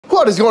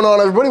What is going on,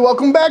 everybody?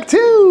 Welcome back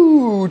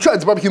to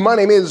Chuds BBQ. My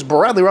name is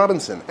Bradley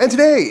Robinson, and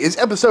today is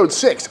episode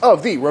 6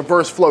 of the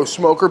Reverse Flow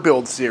Smoker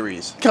build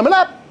series. Coming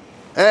up!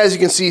 As you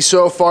can see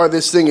so far,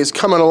 this thing is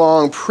coming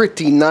along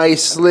pretty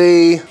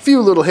nicely. A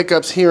few little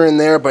hiccups here and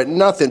there, but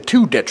nothing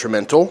too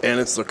detrimental, and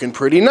it's looking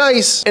pretty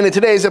nice. And in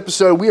today's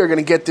episode, we are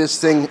gonna get this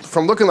thing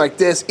from looking like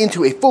this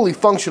into a fully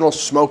functional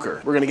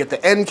smoker. We're gonna get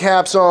the end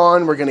caps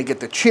on, we're gonna get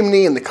the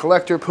chimney and the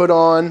collector put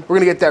on, we're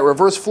gonna get that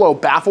reverse flow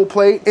baffle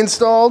plate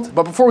installed.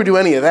 But before we do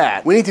any of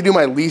that, we need to do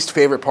my least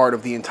favorite part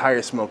of the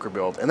entire smoker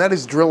build, and that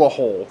is drill a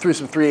hole through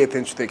some 3/8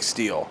 inch thick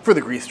steel for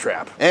the grease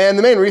trap. And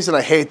the main reason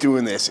I hate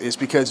doing this is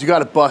because you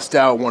gotta bust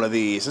out one of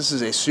these. This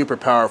is a super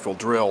powerful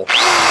drill.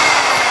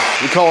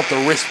 We call it the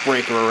wrist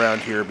breaker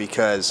around here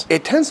because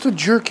it tends to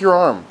jerk your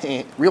arm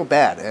real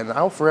bad, and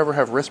I'll forever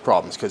have wrist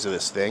problems because of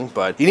this thing,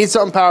 but you need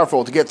something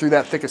powerful to get through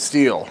that thick of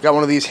steel. Got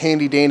one of these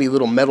handy dandy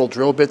little metal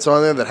drill bits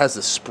on there that has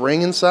the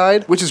spring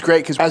inside, which is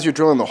great because as you're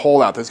drilling the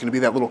hole out, there's gonna be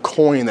that little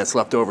coin that's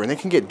left over, and it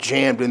can get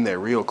jammed in there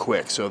real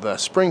quick, so the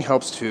spring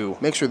helps to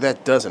make sure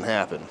that doesn't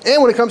happen.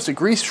 And when it comes to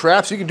grease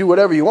traps, you can do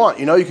whatever you want.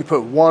 You know, you could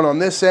put one on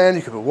this end,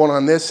 you could put one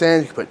on this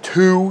end, you could put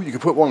two, you could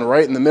put one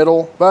right in the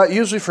middle, but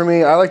usually for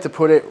me, I like to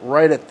put it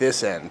right at this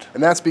end.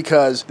 And that's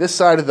because this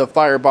side of the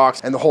firebox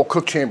and the whole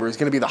cook chamber is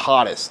gonna be the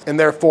hottest, and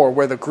therefore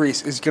where the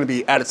grease is gonna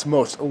be at its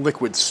most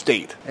liquid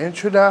state. And it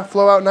should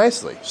flow out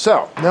nicely.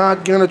 So,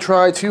 not gonna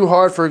try too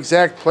hard for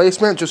exact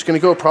placement, just gonna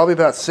go probably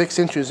about 6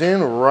 inches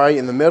in, right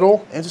in the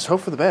middle, and just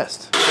hope for the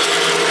best.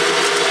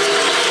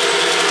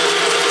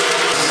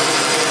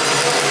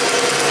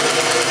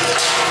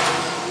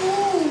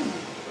 Ooh,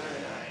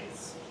 very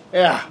nice.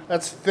 Yeah,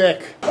 that's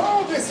thick.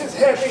 Oh, this is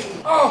heavy.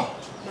 Oh,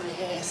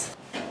 my ass.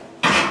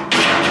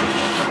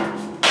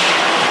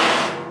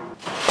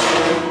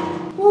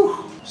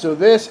 So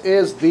this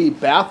is the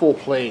baffle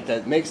plate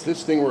that makes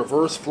this thing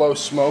reverse flow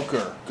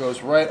smoker.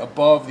 Goes right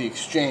above the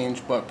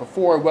exchange, but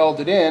before I weld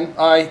it in,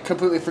 I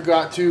completely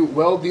forgot to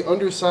weld the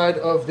underside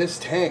of this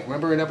tank.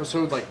 Remember in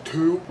episode like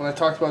 2 when I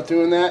talked about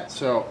doing that?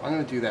 So I'm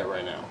gonna do that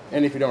right now.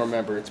 And if you don't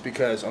remember, it's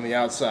because on the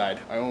outside,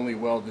 I only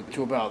welded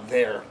to about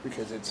there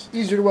because it's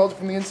easier to weld it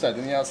from the inside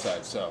than the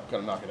outside, so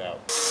gotta knock it out.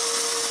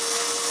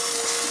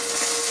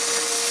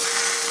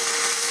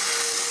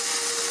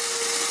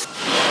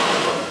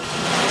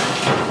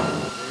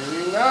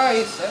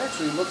 Nice, that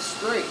actually looks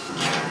straight.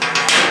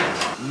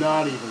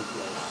 Not even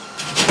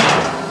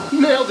close.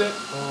 Nailed it.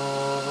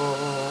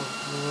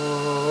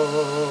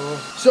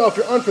 So if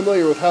you're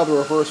unfamiliar with how the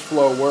reverse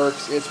flow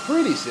works, it's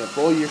pretty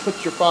simple. You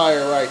put your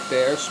fire right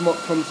there, smoke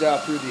comes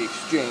out through the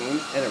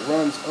exchange, and it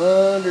runs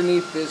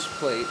underneath this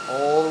plate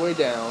all the way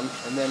down,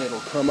 and then it'll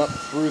come up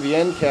through the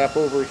end cap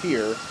over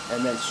here,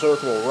 and then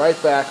circle right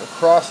back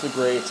across the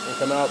grates and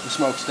come out the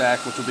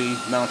smokestack, which will be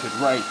mounted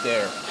right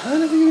there.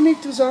 Kind of a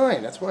unique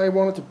design. That's why I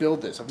wanted to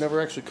build this. I've never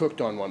actually cooked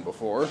on one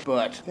before,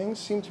 but things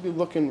seem to be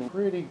looking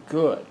pretty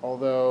good.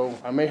 Although,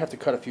 I may have to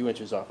cut a few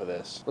inches off of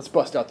this. Let's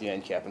bust out the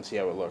end cap and see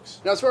how it looks.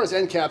 Now, as far as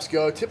end caps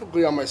go,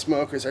 typically on my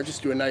smokers, I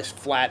just do a nice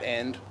flat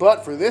end.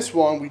 But for this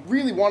one, we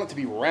really want it to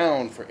be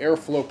round for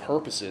airflow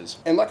purposes.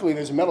 And luckily,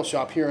 there's a metal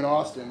shop here in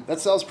Austin that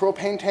sells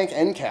propane tank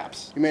end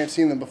caps. You may have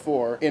seen them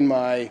before in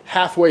my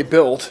halfway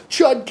built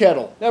Chud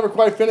kettle. Never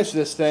quite finished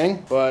this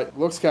thing, but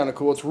looks kind of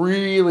cool. It's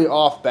really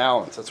off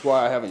balance. That's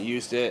why I haven't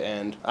used it,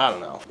 and I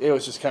don't know. It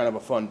was just kind of a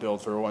fun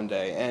build for one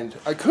day. And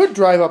I could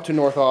drive up to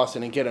North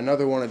Austin and get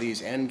another one of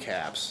these end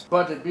caps.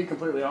 But to be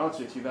completely honest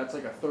with you, that's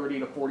like a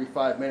 30 to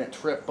 45 minute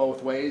trip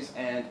both ways,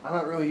 and I'm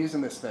not really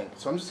using this thing.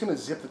 So I'm just gonna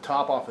zip the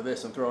top off of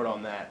this and throw it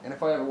on that. And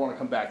if I ever want to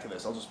come back to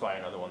this, I'll just buy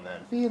another one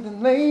then.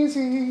 Feeling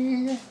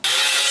lazy.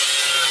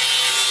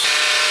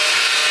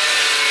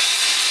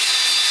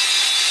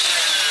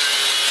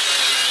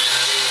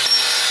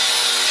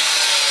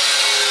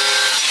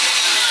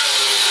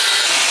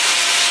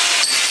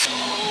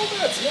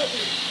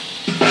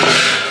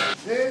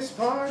 This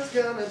part's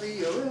gonna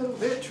be a little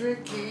bit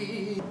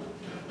tricky.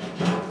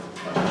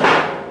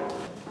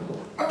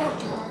 Oh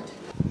God.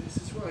 This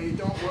is why you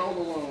don't weld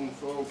alone,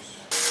 folks.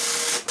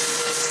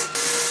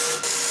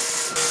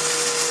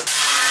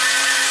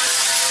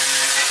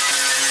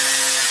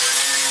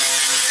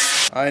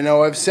 I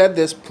know I've said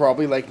this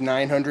probably like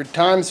 900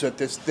 times, but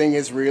this thing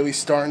is really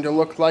starting to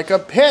look like a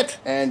pit.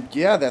 And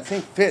yeah, that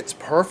thing fits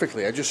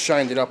perfectly. I just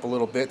shined it up a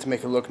little bit to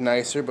make it look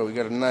nicer, but we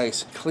got a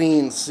nice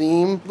clean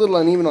seam. A little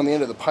uneven on the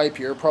end of the pipe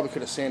here. Probably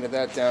could have sanded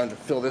that down to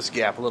fill this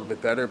gap a little bit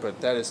better,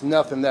 but that is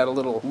nothing that a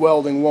little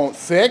welding won't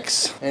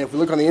fix. And if we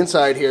look on the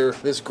inside here,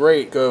 this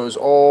grate goes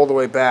all the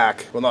way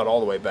back. Well, not all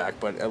the way back,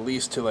 but at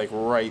least to like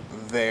right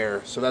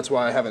there. So that's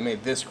why I haven't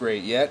made this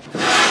grate yet.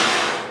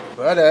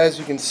 But as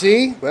you can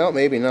see, well,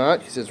 maybe not,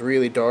 because it's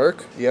really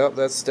dark. Yep,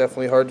 that's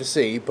definitely hard to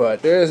see,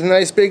 but there's a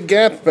nice big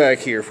gap back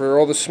here for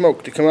all the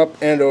smoke to come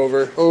up and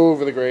over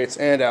the grates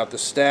and out the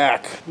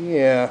stack.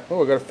 Yeah,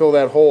 oh, I gotta fill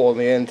that hole in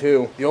the end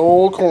too. The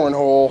old corn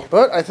hole.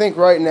 But I think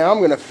right now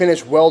I'm gonna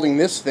finish welding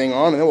this thing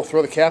on, and then we'll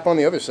throw the cap on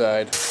the other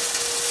side.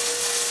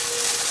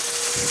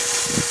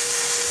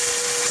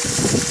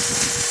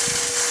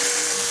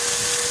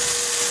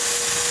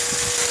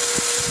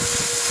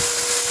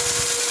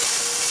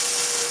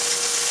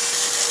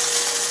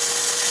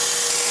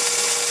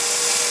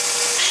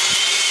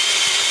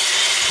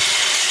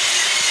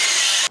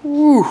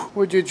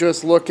 Would you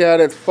just look at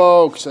it,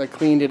 folks? I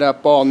cleaned it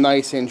up all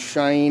nice and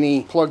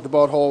shiny. Plugged the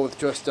butthole with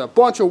just a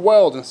bunch of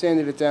welds and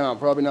sanded it down.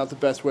 Probably not the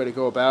best way to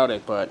go about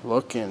it, but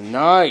looking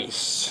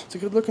nice. It's a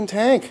good looking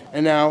tank.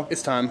 And now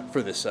it's time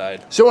for this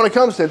side. So when it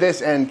comes to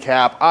this end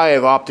cap, I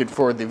have opted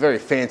for the very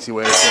fancy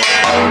way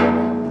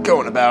of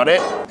going about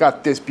it.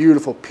 Got this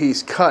beautiful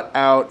piece cut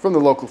out from the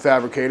local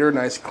fabricator,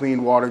 nice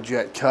clean water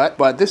jet cut,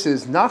 but this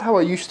is not how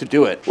I used to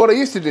do it. What I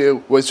used to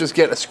do was just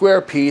get a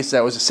square piece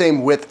that was the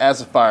same width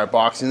as a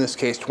firebox, in this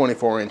case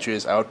 24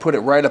 inches. I would put it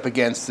right up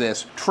against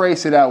this,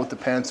 trace it out with the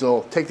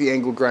pencil, take the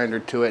angle grinder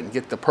to it and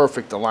get the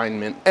perfect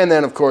alignment. And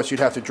then of course you'd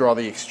have to draw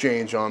the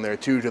exchange on there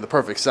too to the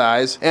perfect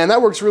size. And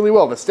that works really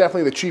well. That's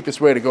definitely the cheapest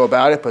way to go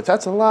about it, but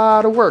that's a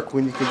lot of work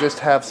when you can just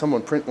have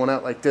someone print one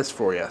out like this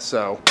for you.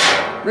 So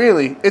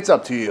really, it's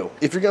up to you.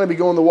 If you're going to be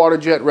going the water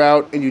jet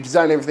route and you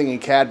design everything in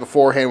CAD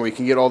beforehand where you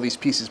can get all these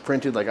pieces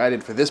printed like I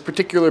did for this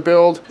particular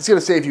build, it's going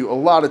to save you a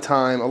lot of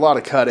time, a lot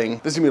of cutting.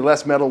 There's going to be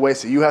less metal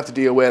waste that you have to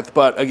deal with,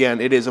 but again,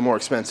 it is a more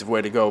expensive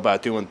way to go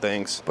about doing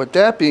things. But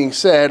that being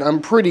said,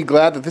 I'm pretty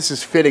glad that this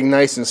is fitting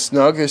nice and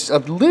snug. There's a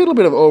little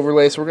bit of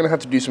overlay, so we're going to have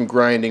to do some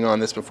grinding on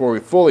this before we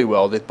fully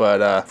weld it,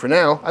 but for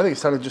now, I think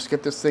it's time to just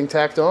get this thing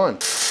tacked on.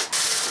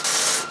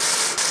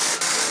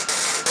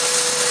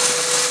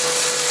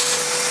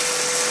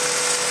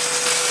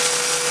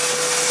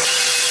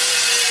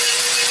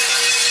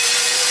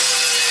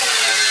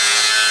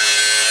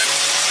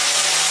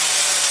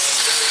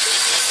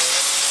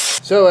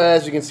 So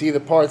as you can see, the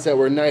parts that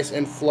were nice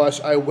and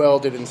flush, I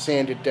welded and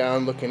sanded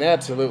down, looking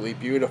absolutely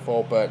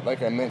beautiful, but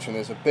like I mentioned,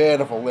 there's a bit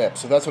of a lip.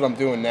 So that's what I'm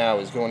doing now,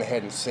 is going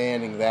ahead and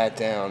sanding that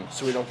down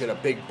so we don't get a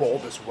big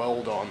bulbous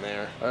weld on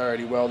there. I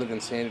already welded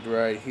and sanded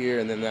right here,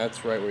 and then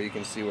that's right where you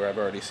can see where I've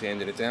already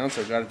sanded it down. So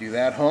I've got to do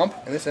that hump,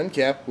 and this end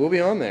cap will be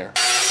on there.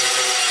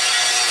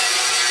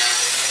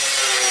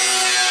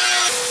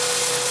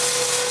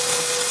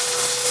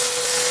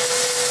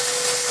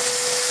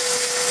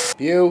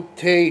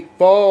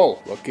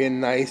 Beautiful! Looking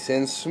nice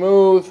and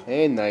smooth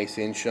and nice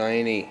and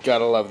shiny.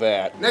 Gotta love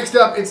that. Next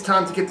up, it's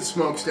time to get the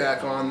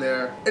smokestack on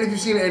there. And if you've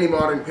seen any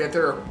modern pit,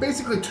 there are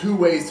basically two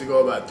ways to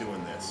go about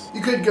doing this.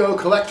 You could go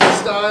collector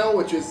style,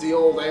 which is the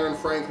old Aaron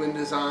Franklin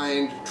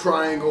designed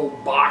triangle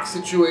box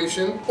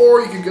situation,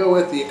 or you could go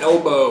with the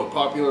elbow,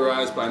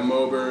 popularized by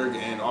Moberg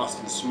and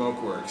Austin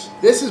Smokeworks.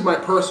 This is my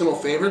personal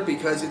favorite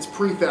because it's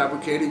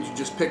prefabricated. You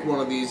just pick one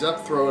of these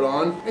up, throw it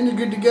on, and you're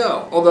good to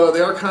go. Although they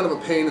are kind of a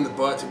pain in the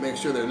butt to make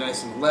sure they're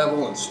nice and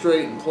level and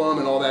straight and plumb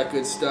and all that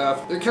good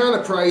stuff. They're kind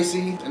of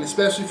pricey, and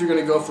especially if you're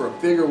going to go for a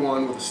bigger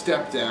one with a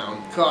step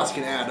down, cost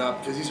can add up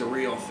because these are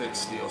real thick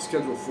steel,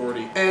 Schedule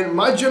 40. And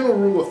my general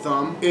rule of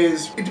thumb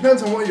is it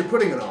depends on what you're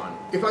putting it on.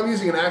 If I'm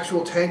using an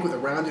actual tank with a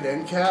rounded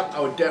end cap, I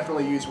would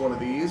definitely use one of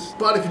these.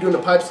 But if you're doing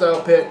a pipe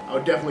style pit, I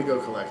would definitely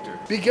go collector.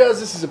 Because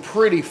this is a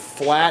pretty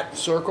flat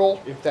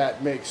circle, if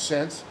that makes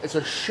sense, it's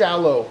a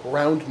shallow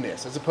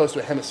roundness as opposed to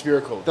a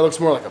hemispherical. That looks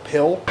more like a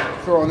pill.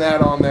 Throwing that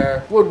on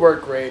there would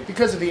work great.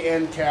 Because of the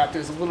end cap,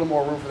 there's a little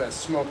more room for that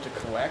smoke to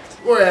collect.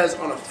 Whereas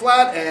on a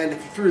flat end,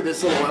 if you threw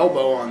this little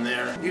elbow on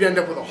there, you'd end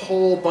up with a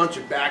whole bunch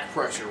of back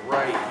pressure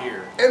right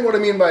here. And what I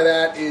mean by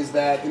that is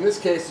that in this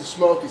case, the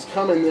smoke is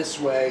coming this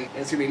way,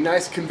 and it's gonna be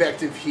nice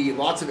convective heat,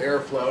 lots of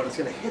airflow, and it's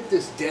going to hit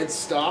this dead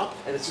stop,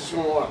 and it's just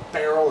going to want to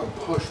barrel and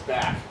push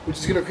back, which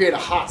is going to create a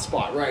hot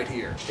spot right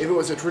here. If it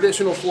was a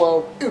traditional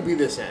flow, it would be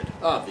this end,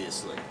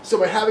 obviously. So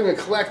by having a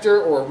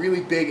collector or a really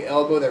big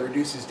elbow that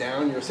reduces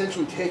down, you're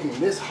essentially taking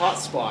this hot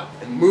spot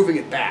and moving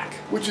it back,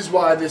 which is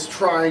why this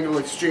triangle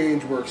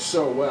exchange works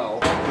so well.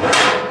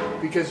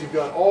 Because you've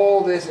got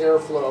all this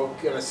airflow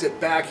going to sit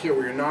back here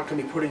where you're not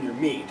going to be putting your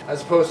meat,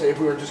 as opposed to if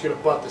we were just going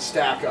to butt the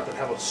stack up and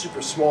have a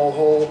super small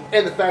hole.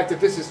 And the fact that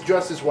this is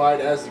just as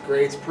wide as the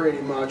grates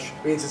pretty much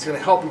means it's going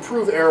to help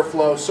improve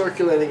airflow,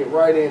 circulating it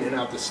right in and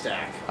out the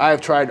stack.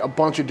 I've tried a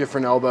bunch of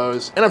different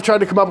elbows, and I've tried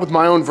to come up with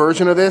my own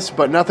version of this,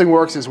 but nothing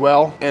works as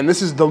well. And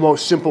this is the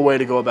most simple way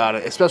to go about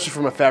it, especially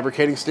from a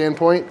fabricating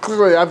standpoint.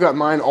 Clearly, I've got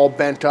mine all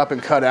bent up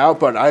and cut out,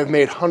 but I've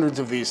made hundreds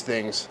of these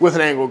things with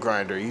an angle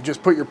grinder. You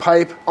just put your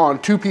pipe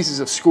on two pieces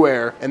of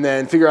square and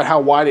then figure out how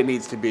wide it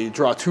needs to be,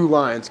 draw two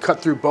lines, cut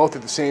through both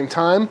at the same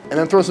time, and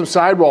then throw some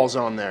sidewalls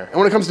on there. And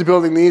when it comes to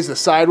building these, the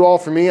sidewall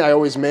for me, I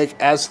always make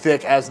as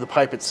thick as the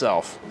pipe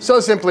itself.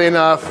 So simply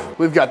enough,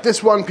 we've got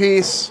this one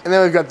piece, and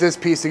then we've got this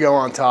piece to go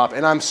on top,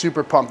 and I'm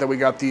super pumped that we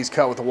got these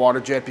cut with a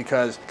water jet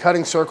because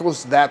cutting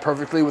circles that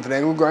perfectly with an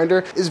angle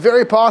grinder is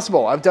very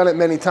possible. I've done it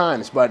many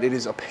times, but it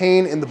is a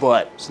pain in the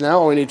butt. So now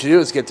all we need to do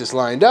is get this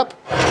lined up.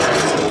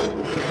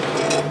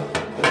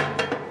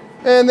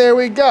 And there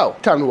we go.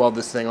 Time to weld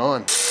this thing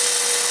on.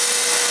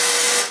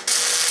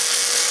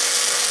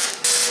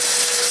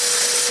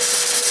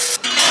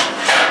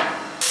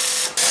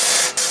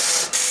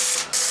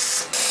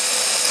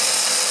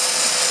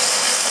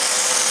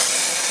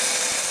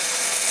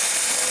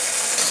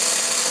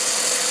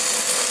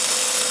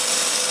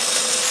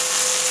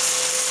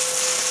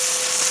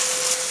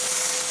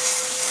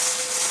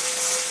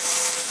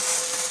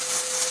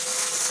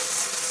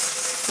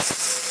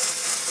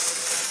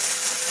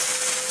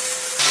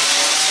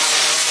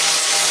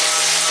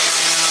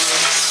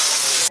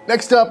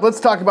 Next up, let's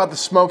talk about the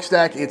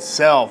smokestack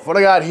itself. What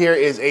I got here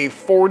is a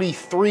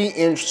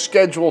 43-inch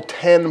Schedule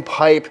 10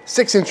 pipe,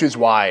 6 inches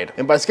wide.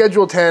 And by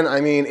Schedule 10,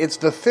 I mean it's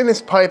the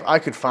thinnest pipe I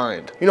could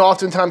find. You know,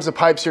 oftentimes the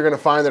pipes you're gonna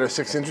find that are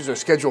 6 inches are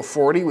Schedule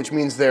 40, which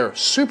means they're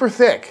super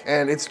thick,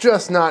 and it's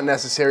just not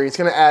necessary. It's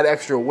gonna add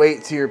extra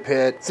weight to your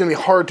pit. It's gonna be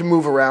hard to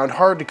move around,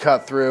 hard to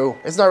cut through.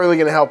 It's not really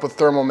gonna help with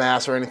thermal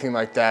mass or anything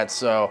like that,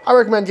 so I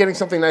recommend getting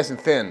something nice and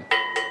thin.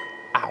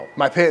 Ow.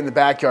 My pit in the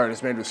backyard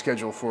is made with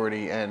Schedule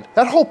 40, and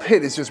that whole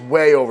pit is just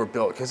way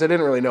overbuilt because I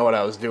didn't really know what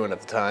I was doing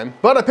at the time.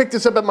 But I picked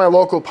this up at my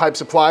local pipe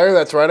supplier.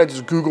 That's right, I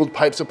just Googled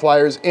pipe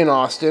suppliers in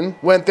Austin.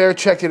 Went there,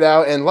 checked it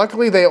out, and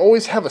luckily they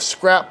always have a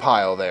scrap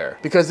pile there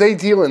because they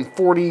deal in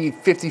 40,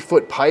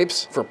 50-foot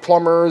pipes for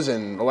plumbers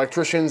and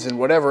electricians and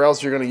whatever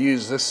else you're gonna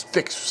use this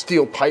thick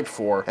steel pipe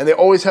for. And they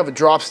always have a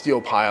drop steel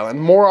pile, and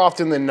more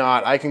often than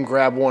not, I can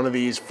grab one of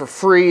these for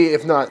free,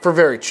 if not for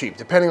very cheap,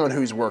 depending on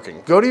who's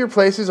working. Go to your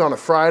places on a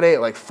Friday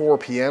at like 4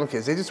 p.m.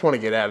 because they just want to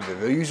get out of there.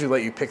 They'll usually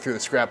let you pick through the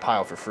scrap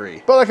pile for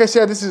free. But like I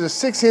said, this is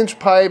a 6-inch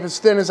pipe, as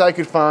thin as I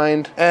could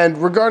find. And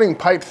regarding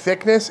pipe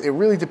thickness, it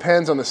really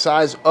depends on the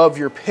size of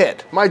your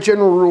pit. My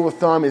general rule of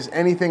thumb is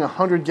anything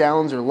 100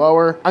 gallons or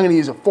lower, I'm gonna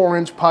use a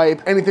 4-inch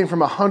pipe. Anything from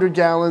 100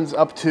 gallons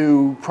up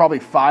to probably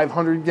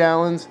 500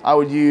 gallons, I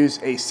would use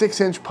a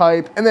 6-inch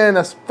pipe. And then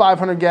a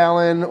 500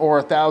 gallon or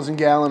 1,000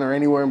 gallon or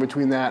anywhere in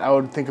between that, I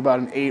would think about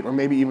an 8 or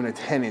maybe even a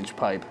 10-inch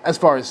pipe as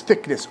far as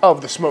thickness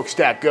of the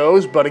smokestack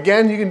goes. But again,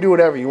 you can do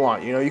whatever you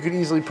want. You know, you could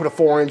easily put a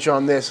 4-inch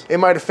on this. It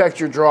might affect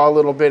your draw a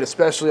little bit,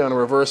 especially on a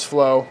reverse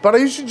flow, but I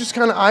usually just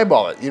kind of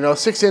eyeball it. You know,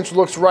 6-inch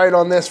looks right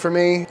on this for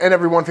me, and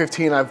every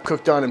 115 I've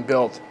cooked on and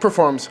built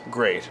performs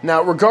great.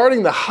 Now,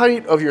 regarding the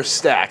height of your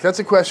stack, that's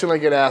a question I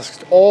get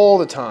asked all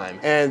the time,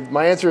 and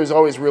my answer is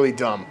always really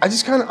dumb. I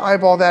just kind of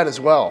eyeball that as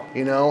well.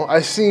 You know,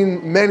 I've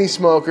seen many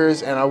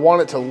smokers, and I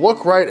want it to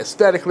look right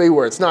aesthetically,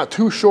 where it's not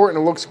too short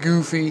and it looks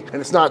goofy, and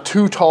it's not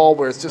too tall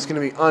where it's just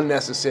going to be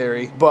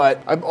unnecessary.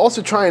 But I'm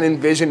also trying to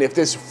envision if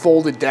this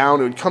folded down,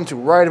 it would come to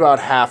right about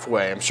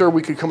halfway. I'm sure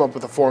we could come up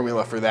with a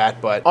formula for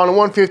that, but on a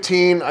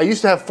 115, I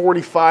used to have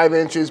 45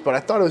 inches, but I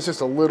thought it was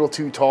just a little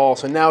too tall,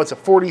 so now it's a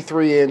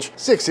 43-inch,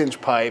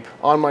 6-inch pipe.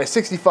 On my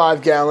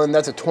 65 gallon,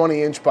 that's a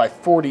 20-inch by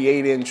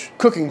 48-inch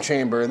cooking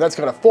chamber, and that's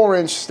got a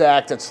 4-inch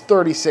stack that's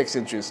 36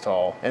 inches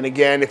tall. And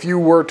again, if you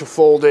were to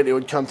fold it, it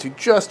would come to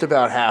just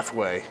about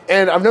halfway.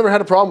 And I've never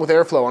had a problem with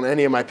airflow on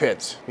any of my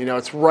pits. You know,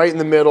 it's right in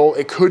the middle.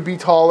 It could be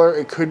taller,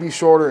 it could be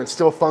shorter, and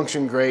still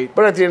function great,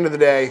 but at the end of the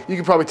day, you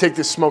could probably take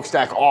this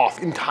smokestack off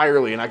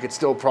entirely and I could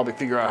still probably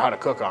figure out how to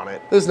cook on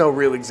it. There's no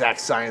real exact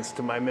science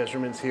to my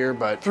measurements here,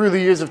 but through the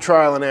years of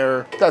trial and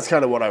error, that's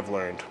kind of what I've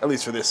learned, at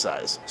least for this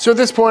size. So at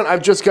this point,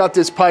 I've just got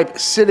this pipe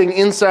sitting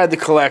inside the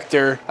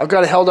collector. I've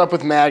got it held up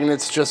with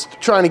magnets, just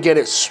trying to get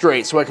it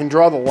straight so I can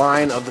draw the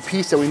line of the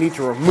piece that we need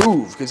to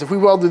remove, because if we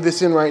welded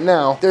this in right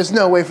now, there's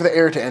no way for the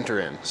air to enter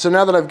in. So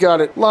now that I've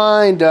got it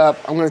lined up,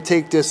 I'm gonna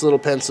take this little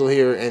pencil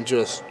here and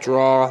just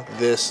draw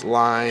this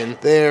line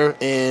there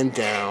and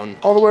down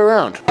all the way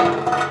around.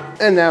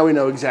 And now we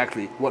know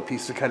exactly what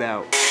piece to cut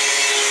out.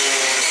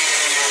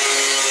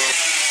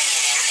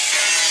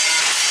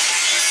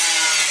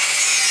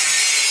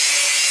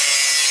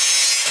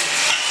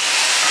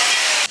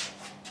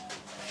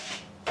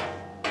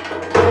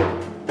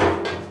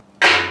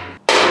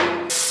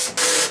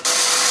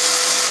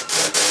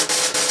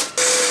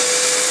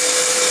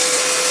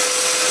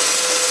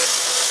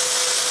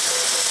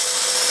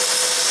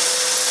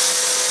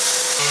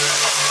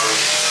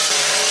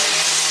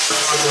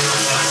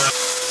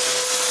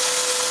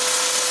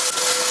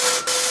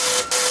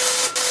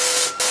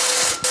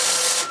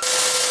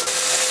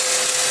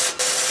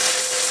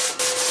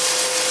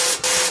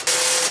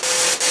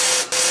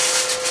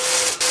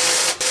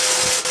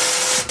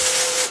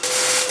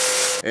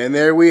 And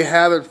there we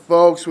have it,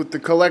 folks, with the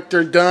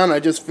collector done.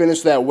 I just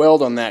finished that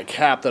weld on that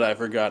cap that I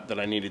forgot that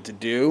I needed to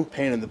do.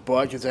 Pain in the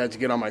butt because I had to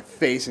get on my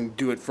face and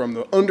do it from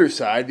the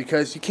underside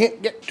because you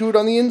can't get to it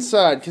on the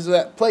inside because of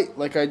that plate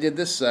like I did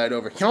this side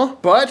over here.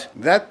 But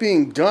that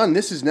being done,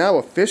 this is now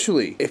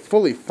officially a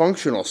fully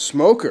functional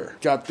smoker.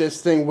 Got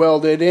this thing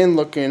welded in,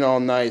 looking all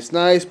nice,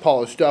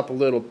 polished up a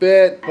little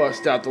bit,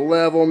 bust out the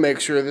level, make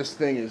sure this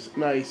thing is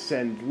nice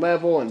and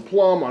level and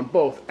plumb on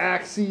both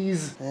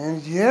axes.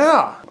 And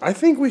yeah, I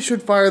think we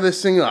should fire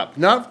this thing up.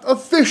 Not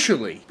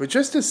officially, but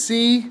just to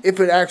see if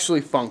it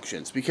actually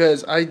functions,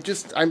 because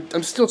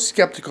I'm still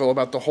skeptical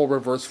about the whole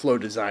reverse flow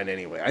design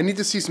anyway. I need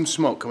to see some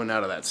smoke coming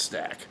out of that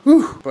stack.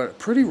 Whew, but a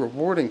pretty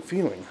rewarding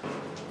feeling.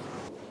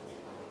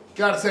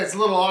 Gotta say, it's a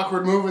little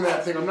awkward moving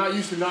that thing. I'm not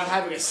used to not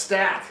having a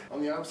stack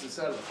on the opposite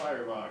side of the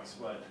firebox,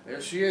 but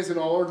there she is in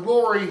all her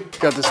glory.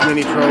 Got this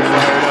mini pro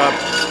fired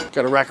up.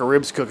 Got a rack of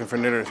ribs cooking for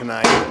dinner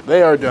tonight.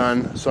 They are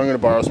done, so I'm gonna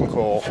borrow some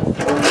coal.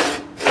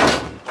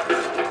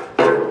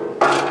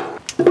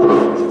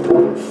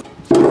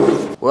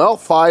 Well,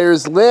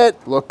 fire's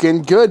lit.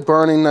 Looking good,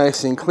 burning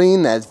nice and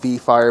clean. That V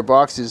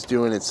firebox is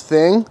doing its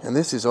thing. And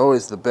this is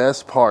always the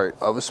best part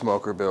of a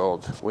smoker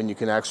build, when you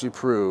can actually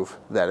prove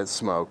that it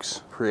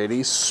smokes.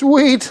 Pretty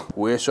sweet.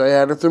 Wish I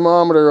had a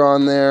thermometer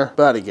on there.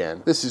 But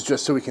again, this is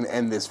just so we can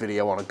end this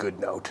video on a good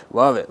note.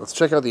 Love it. Let's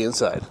check out the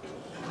inside.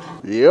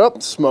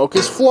 Yep, smoke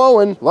is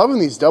flowing. Loving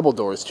these double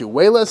doors too,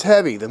 way less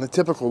heavy than the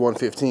typical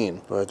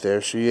 115. But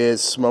there she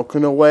is,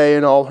 smoking away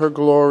in all her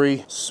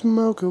glory.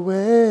 Smoke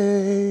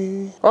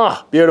away.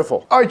 Ah,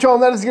 beautiful. All right, y'all,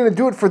 that is gonna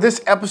do it for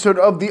this episode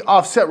of the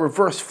Offset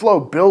Reverse Flow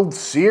build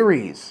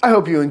series. I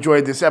hope you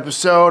enjoyed this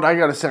episode. I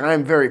gotta say,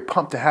 I'm very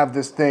pumped to have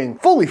this thing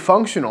fully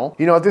functional.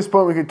 You know, at this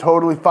point, we could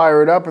totally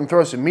fire it up and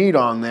throw some meat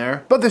on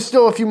there, but there's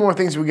still a few more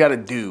things we gotta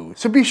do.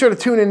 So be sure to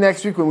tune in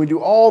next week when we do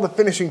all the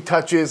finishing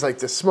touches, like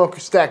the smoker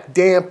stack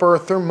damper,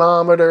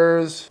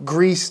 thermometers,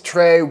 grease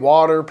tray,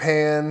 water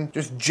pan,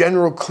 just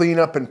general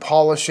cleanup and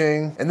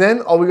polishing. And then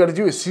all we gotta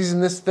do is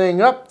season this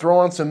thing up, throw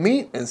on some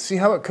meat, and see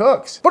how it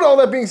cooks. But all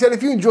that being said,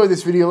 if you enjoyed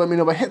this video, let me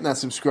know by hitting that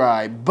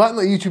subscribe button.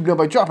 Let YouTube know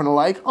by dropping a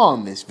like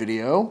on this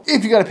video.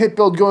 If you got a pit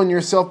build going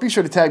yourself, be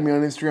sure to tag me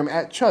on Instagram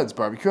at Chuds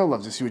BBQ. I'd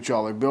love to see what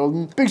y'all are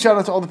building. Big shout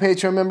out to all the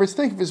Patreon members.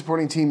 Thank you for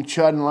supporting Team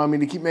Chud and allowing me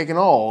to keep making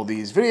all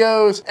these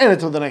videos. And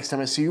until the next time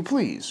I see you,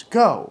 please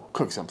go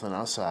cook something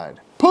outside.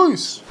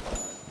 Peace!